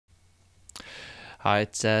Hi,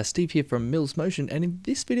 it's Steve here from Mills Motion, and in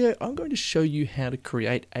this video I'm going to show you how to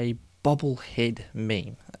create a bobblehead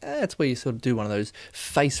meme. That's where you sort of do one of those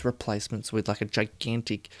face replacements with like a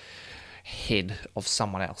gigantic head of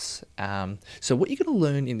someone else. So what you're going to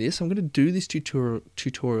learn in this, I'm going to do this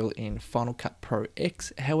tutorial in Final Cut Pro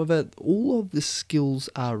X. However, all of the skills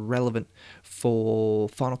are relevant for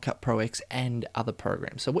Final Cut Pro X and other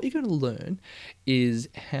programs. So what you're going to learn is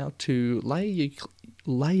how to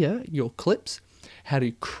layer your clips, how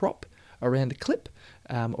to crop around a clip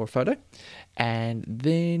or a photo, and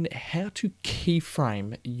then how to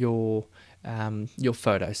keyframe your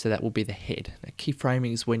photo. So that will be the head. Now,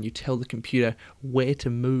 keyframing is when you tell the computer where to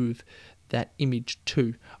move that image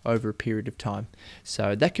to over a period of time.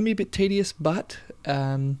 So that can be a bit tedious, but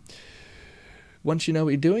once you know what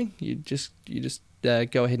you're doing, you just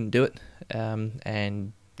go ahead and do it,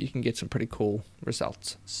 and you can get some pretty cool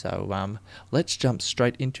results. So let's jump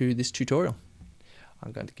straight into this tutorial.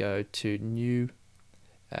 I'm going to go to new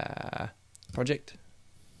project,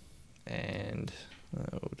 and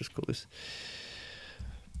we'll just call this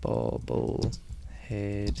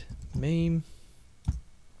bobblehead meme.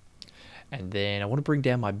 And then I want to bring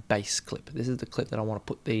down my base clip. This is the clip that I want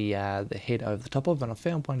to put the head over the top of, and I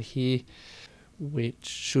found one here which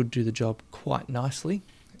should do the job quite nicely.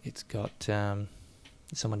 It's got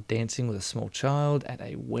someone dancing with a small child at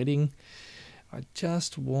a wedding. I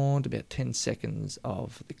just want about 10 seconds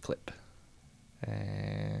of the clip,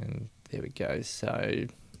 and there we go. So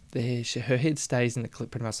there, her head stays in the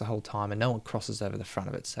clip pretty much the whole time, and no one crosses over the front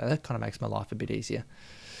of it, so that kind of makes my life a bit easier.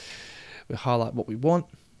 We highlight what we want,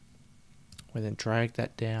 we then drag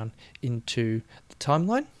that down into the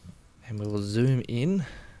timeline, and we will zoom in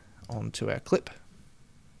onto our clip.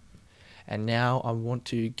 And now I want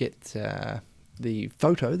to get the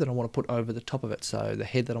photo that I want to put over the top of it, so the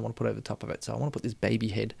head that I want to put over the top of it. So I want to put this baby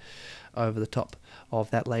head over the top of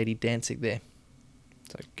that lady dancing there.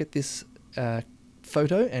 So get this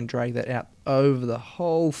photo and drag that out over the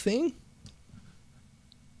whole thing.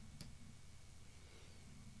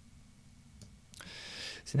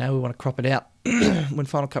 So now we want to crop it out. When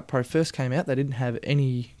Final Cut Pro first came out, they didn't have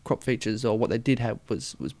any crop features, or what they did have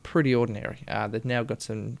was pretty ordinary. They've now got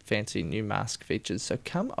some fancy new mask features. So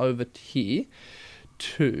come over here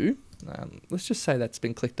to, let's just say that's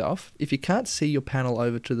been clicked off. If you can't see your panel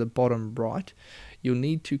over to the bottom right, you'll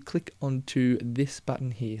need to click onto this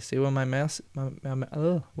button here. See where my mouse,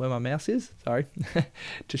 where my mouse is? Sorry,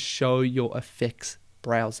 to show your effects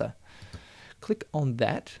browser. Click on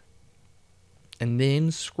that, and then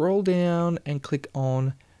scroll down and click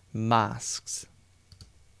on masks.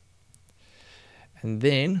 And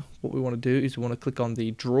then what we want to do is we want to click on the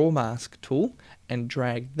draw mask tool and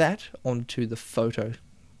drag that onto the photo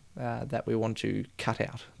that we want to cut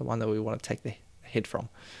out, the one that we want to take the head from.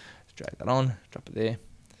 Let's drag that on, drop it there,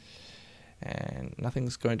 and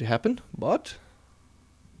nothing's going to happen, but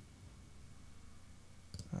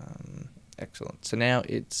excellent. So now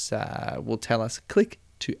it's will tell us click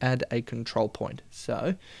to add a control point.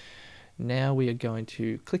 So now we are going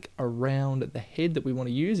to click around the head that we want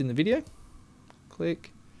to use in the video.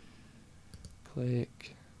 Click,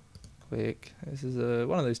 click, click. This is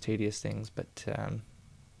one of those tedious things, but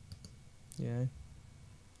yeah,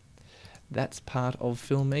 that's part of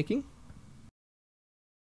filmmaking.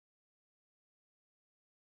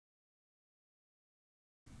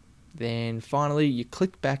 Then finally you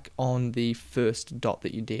click back on the first dot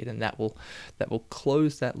that you did, and that will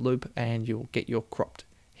close that loop, and you'll get your cropped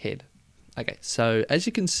head. Okay, so as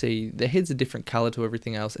you can see, the head's a different color to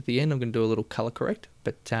everything else. At the end I'm going to do a little color correct,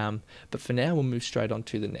 but for now we'll move straight on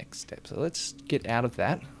to the next step. So let's get out of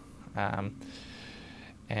that, and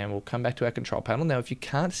we'll come back to our control panel. Now if you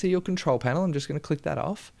can't see your control panel, I'm just going to click that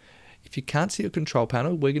off. If you can't see your control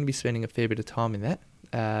panel, we're going to be spending a fair bit of time in that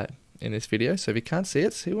in this video. So if you can't see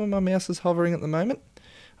it, see where my mouse is hovering at the moment,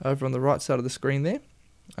 over on the right side of the screen there.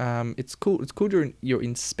 It's called your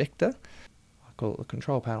inspector. I call it the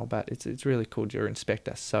control panel, but it's really called your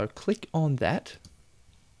inspector. So click on that,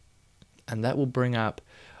 and that will bring up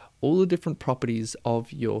all the different properties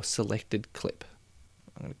of your selected clip.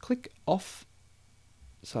 I'm going to click off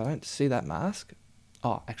so I don't see that mask.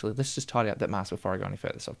 Oh, actually, let's just tidy up that mask before I go any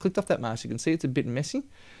further. So I've clicked off that mask. You can see it's a bit messy.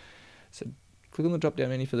 So click on the drop down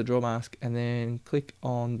menu for the draw mask, and then click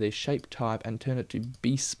on the shape type and turn it to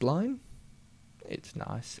B-spline. It's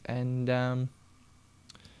nice, and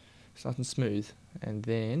it's nice and smooth. And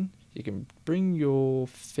then you can bring your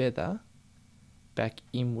feather back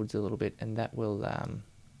inwards a little bit, and that will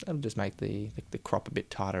that'll just make the crop a bit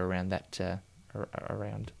tighter around that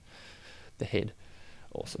around the head.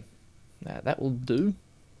 Awesome. Now that will do.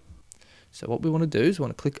 So what we want to do is we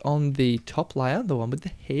want to click on the top layer, the one with the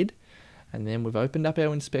head, and then we've opened up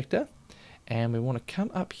our inspector, and we want to come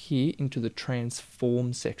up here into the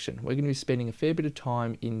transform section. We're going to be spending a fair bit of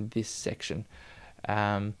time in this section,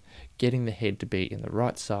 getting the head to be in the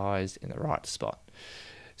right size, in the right spot.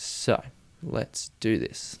 So let's do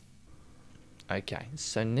this. Okay,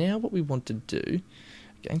 so now what we want to do,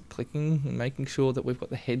 again, clicking and making sure that we've got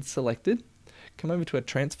the head selected, come over to our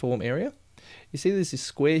transform area. You see there's this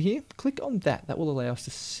square here, click on that. That will allow us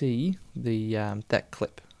to see the that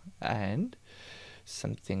clip and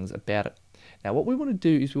some things about it. Now what we want to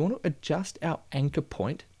do is we want to adjust our anchor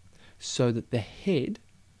point so that the head,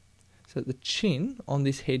 so that the chin on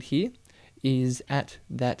this head here is at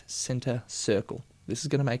that center circle. This is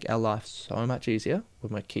going to make our life so much easier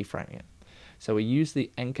when we're keyframing it. So we use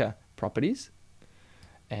the anchor properties,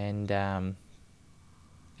 and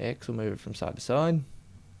X will move it from side to side.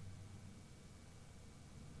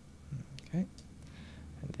 Okay,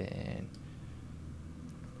 and then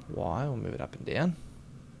Y will move it up and down.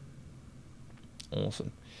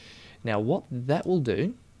 Awesome. Now what that will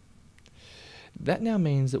do, that now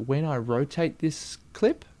means that when I rotate this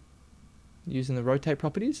clip using the rotate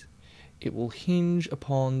properties, it will hinge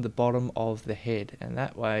upon the bottom of the head, and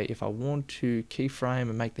that way if I want to keyframe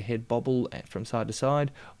and make the head bobble from side to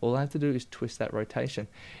side, all I have to do is twist that rotation.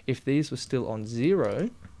 If these were still on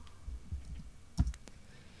 0,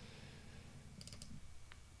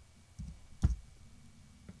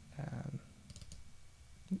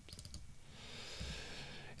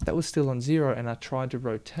 if that was still on 0 and I tried to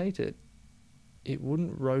rotate it, it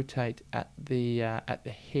wouldn't rotate at the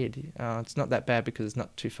head. It's not that bad because it's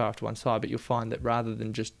not too far to one side, but you'll find that rather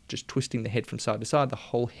than just twisting the head from side to side, the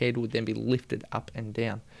whole head would then be lifted up and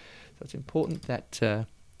down. So it's important that the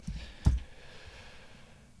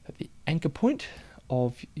anchor point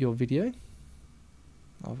of your video,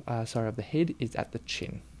 of the head, is at the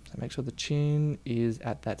chin. So make sure the chin is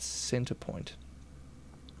at that center point.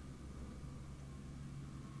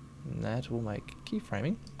 And that will make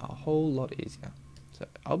keyframing a whole lot easier. So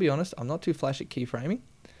I'll be honest, I'm not too flash at keyframing,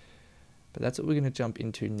 but that's what we're going to jump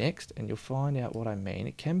into next, and you'll find out what I mean.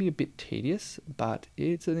 It can be a bit tedious, but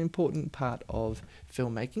it's an important part of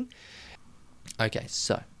filmmaking. Okay,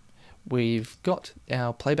 so we've got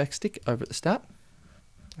our playback stick over at the start.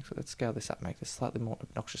 Actually, let's scale this up, make this slightly more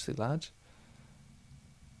obnoxiously large.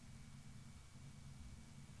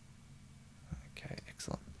 Okay,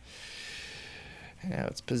 excellent. Now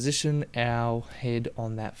let's position our head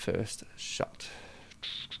on that first shot.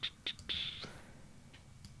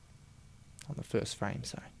 On the first frame,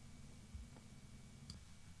 sorry.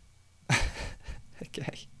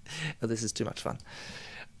 Okay, oh, this is too much fun.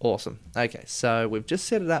 Awesome. Okay, so we've just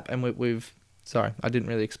set it up, and we've sorry, I didn't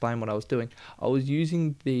really explain what I was doing. I was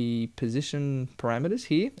using the position parameters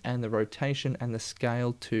here and the rotation and the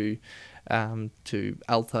scale to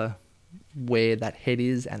alter where that head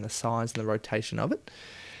is and the size and the rotation of it.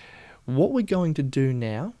 What we're going to do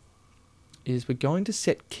now is we're going to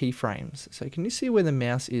set keyframes. So can you see where the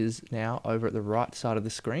mouse is now over at the right side of the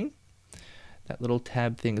screen? That little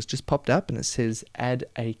tab thing has just popped up and it says add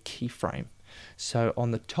a keyframe. So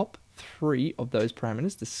on the top 3 of those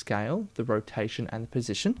parameters, the scale, the rotation and the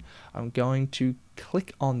position, I'm going to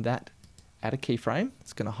click on that, add a keyframe.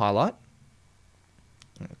 It's going to highlight.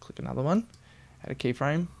 I'm going to click another one, add a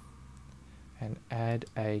keyframe, and add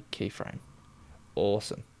a keyframe.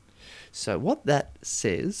 Awesome. So what that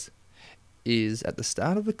says is at the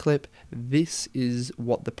start of the clip, this is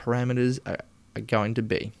what the parameters are going to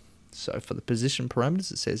be. So for the position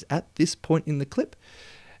parameters, it says at this point in the clip,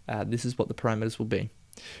 this is what the parameters will be.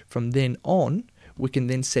 From then on, we can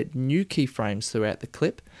then set new keyframes throughout the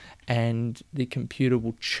clip, and the computer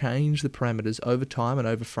will change the parameters over time and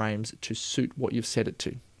over frames to suit what you've set it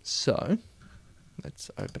to. So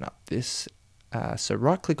let's open up this. So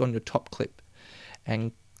right click on your top clip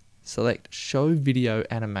and select show video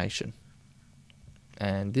animation,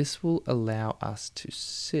 and this will allow us to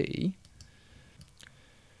see,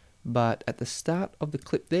 but at the start of the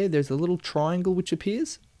clip there's a little triangle which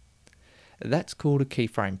appears. That's called a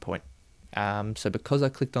keyframe point. So because I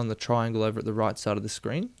clicked on the triangle over at the right side of the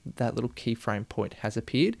screen, that little keyframe point has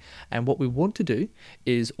appeared, and what we want to do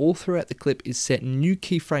is all throughout the clip is set new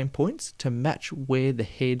keyframe points to match where the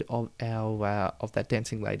head of our of that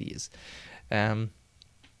dancing lady is.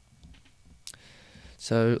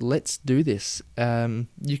 So let's do this.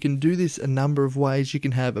 You can do this a number of ways. You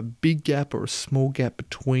can have a big gap or a small gap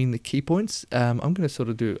between the key points. I'm going to sort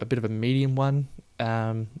of do a bit of a medium one,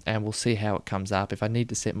 and we'll see how it comes up. If I need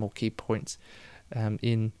to set more key points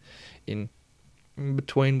in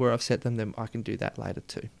between where I've set them, then I can do that later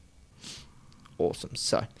too. Awesome.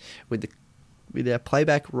 So with our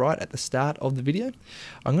playback right at the start of the video,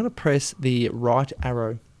 I'm going to press the right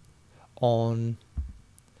arrow on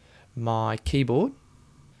my keyboard.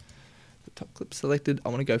 The top clip selected. I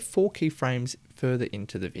want to go 4 keyframes further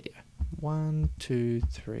into the video. 1, 2,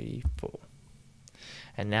 3, 4.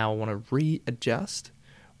 And now I want to readjust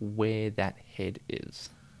where that head is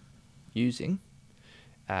using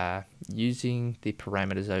the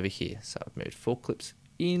parameters over here. So I've moved 4 clips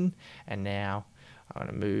in, and now I'm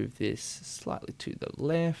going to move this slightly to the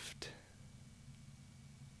left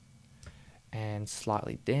and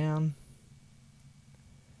slightly down.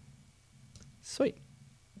 Sweet.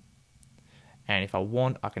 And if I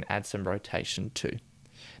want, I can add some rotation too.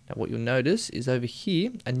 Now what you'll notice is over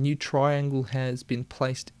here, a new triangle has been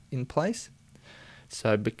placed in place.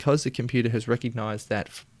 So because the computer has recognized that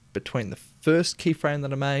between the first keyframe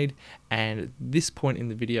that I made and this point in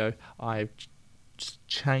the video, I've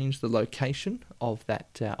changed the location of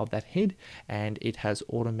that head, and it has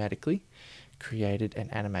automatically created an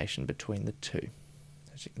animation between the two.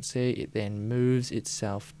 As you can see, it then moves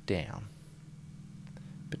itself down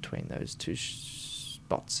between those two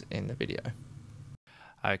spots in the video.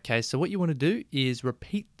 Okay, so what you want to do is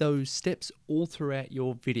repeat those steps all throughout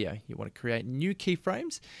your video. You want to create new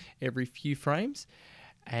keyframes every few frames,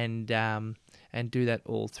 and do that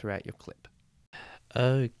all throughout your clip.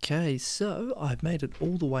 Okay, so I've made it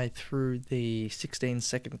all the way through the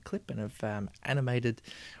 16-second clip, and I've animated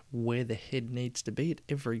where the head needs to be at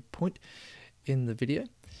every point in the video,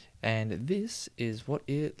 and this is what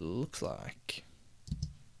it looks like.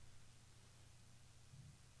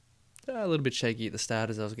 A little bit shaky at the start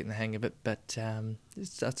as I was getting the hang of it, but it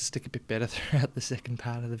starts to stick a bit better throughout the second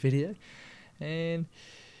part of the video, and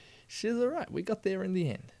she's alright, we got there in the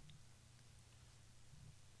end.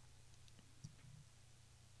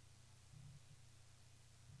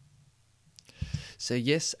 So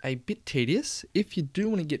yes, a bit tedious. If you do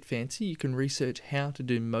want to get fancy, you can research how to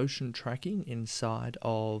do motion tracking inside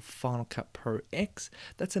of Final Cut Pro X.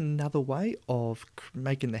 That's another way of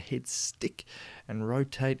making the head stick and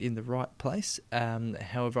rotate in the right place.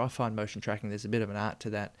 However, I find motion tracking, there's a bit of an art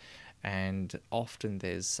to that, and often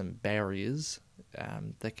there's some barriers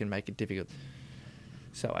that can make it difficult.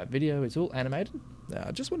 So our video is all animated.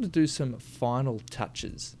 I just want to do some final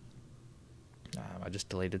touches. I just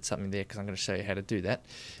deleted something there because I'm going to show you how to do that.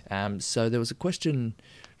 So there was a question,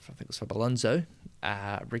 I think it was from Alonzo,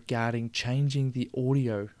 regarding changing the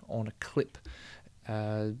audio on a clip.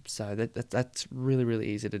 So that's really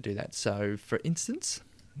easy to do that. So for instance,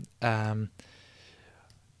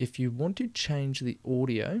 if you want to change the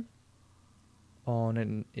audio on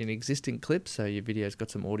an existing clip, so your video's got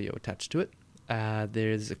some audio attached to it,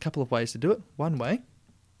 there's a couple of ways to do it. One way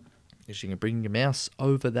is you can bring your mouse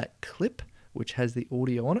over that clip which has the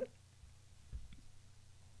audio on it,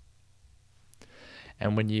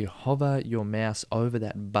 and when you hover your mouse over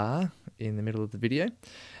that bar in the middle of the video,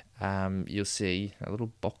 you'll see a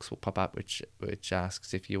little box will pop up which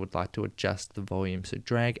asks if you would like to adjust the volume. So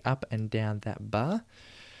drag up and down that bar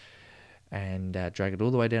and drag it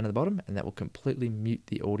all the way down to the bottom, and that will completely mute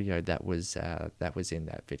the audio that was in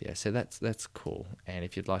that video. So that's cool. And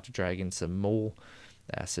if you'd like to drag in some more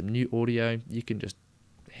some new audio, you can just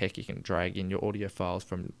you can drag in your audio files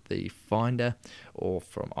from the Finder or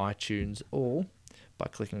from iTunes, or by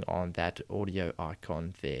clicking on that audio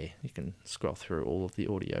icon there. You can scroll through all of the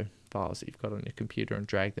audio files that you've got on your computer and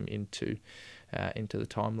drag them into the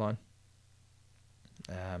timeline.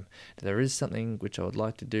 There is something which I would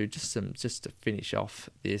like to do just to finish off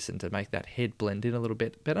this and to make that head blend in a little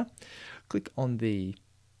bit better. Click on the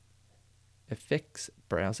effects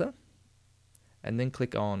browser and then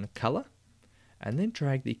click on color, and then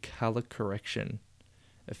drag the color correction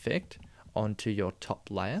effect onto your top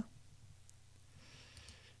layer.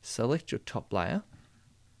 Select your top layer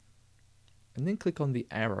and then click on the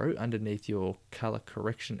arrow underneath your color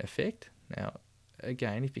correction effect. Now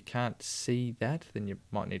again, if you can't see that, then you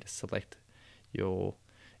might need to select your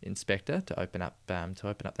inspector to open up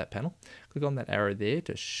that panel. Click on that arrow there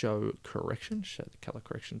to show correction, show the color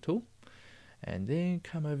correction tool, and then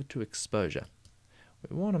come over to exposure.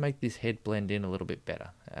 We want to make this head blend in a little bit better.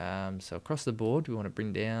 So across the board, we want to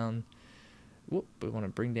bring down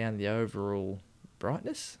the overall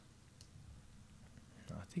brightness.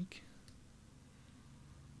 I think,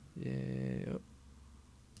 yeah.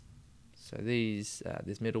 So this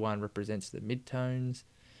middle one represents the midtones.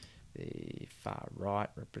 The far right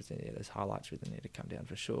represents, those highlights really need to come down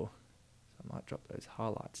for sure. So I might drop those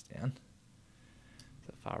highlights down. So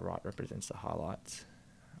the far right represents the highlights.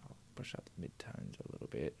 I'll push up the midtones a little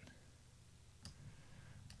bit.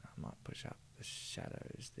 I might push up the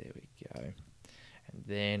shadows. There we go. And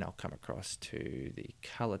then I'll come across to the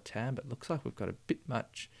color tab. It looks like we've got a bit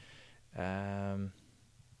much. Let's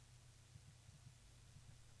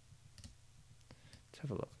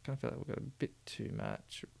have a look. I kind of feel like we've got a bit too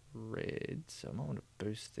much red, so I might want to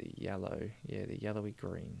boost the yellow. Yeah, the yellowy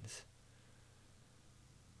greens.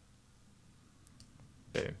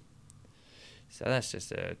 Boom. So that's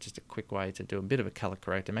just a quick way to do a bit of a color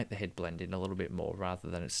corrector, make the head blend in a little bit more rather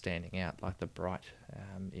than it standing out like the bright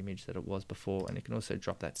image that it was before. And you can also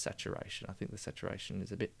drop that saturation. I think the saturation is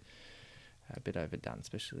a bit overdone,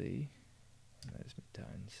 especially in those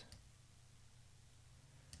midtones.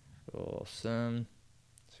 Awesome.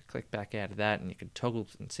 So click back out of that, and you can toggle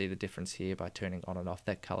and see the difference here by turning on and off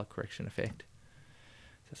that color correction effect.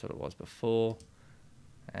 So that's what it was before.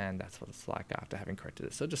 And that's what it's like after having corrected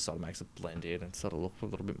it. So it just sort of makes it blend in and sort of look a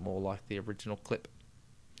little bit more like the original clip.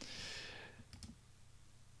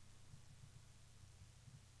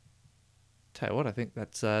 Tell you what, I think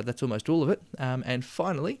that's almost all of it. And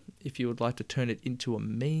finally, if you would like to turn it into a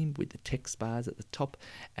meme with the text bars at the top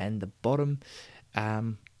and the bottom,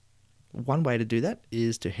 one way to do that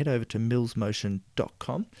is to head over to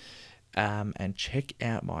millsmotion.com. And check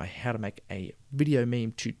out my how to make a video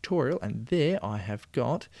meme tutorial, and there I have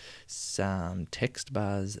got some text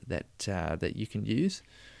bars that you can use.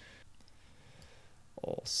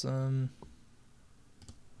 Awesome.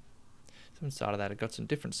 So inside of that, I've got some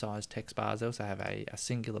different size text bars. I also have a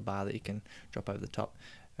singular bar that you can drop over the top.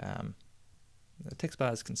 The text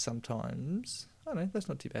bars can sometimes, oh no, that's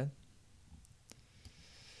not too bad.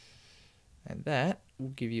 And that will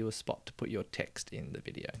give you a spot to put your text in the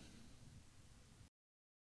video.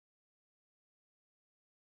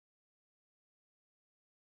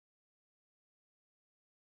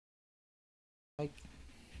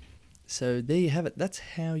 So there you have it. That's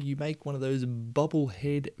how you make one of those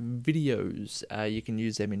bobblehead videos. You can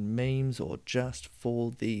use them in memes or just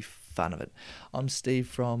for the fun of it. I'm Steve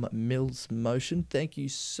from Mills Motion. Thank you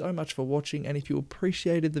so much for watching, and if you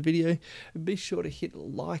appreciated the video, be sure to hit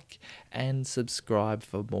like and subscribe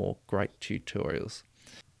for more great tutorials.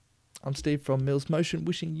 I'm Steve from Mills Motion,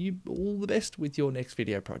 wishing you all the best with your next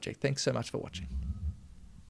video project. Thanks so much for watching.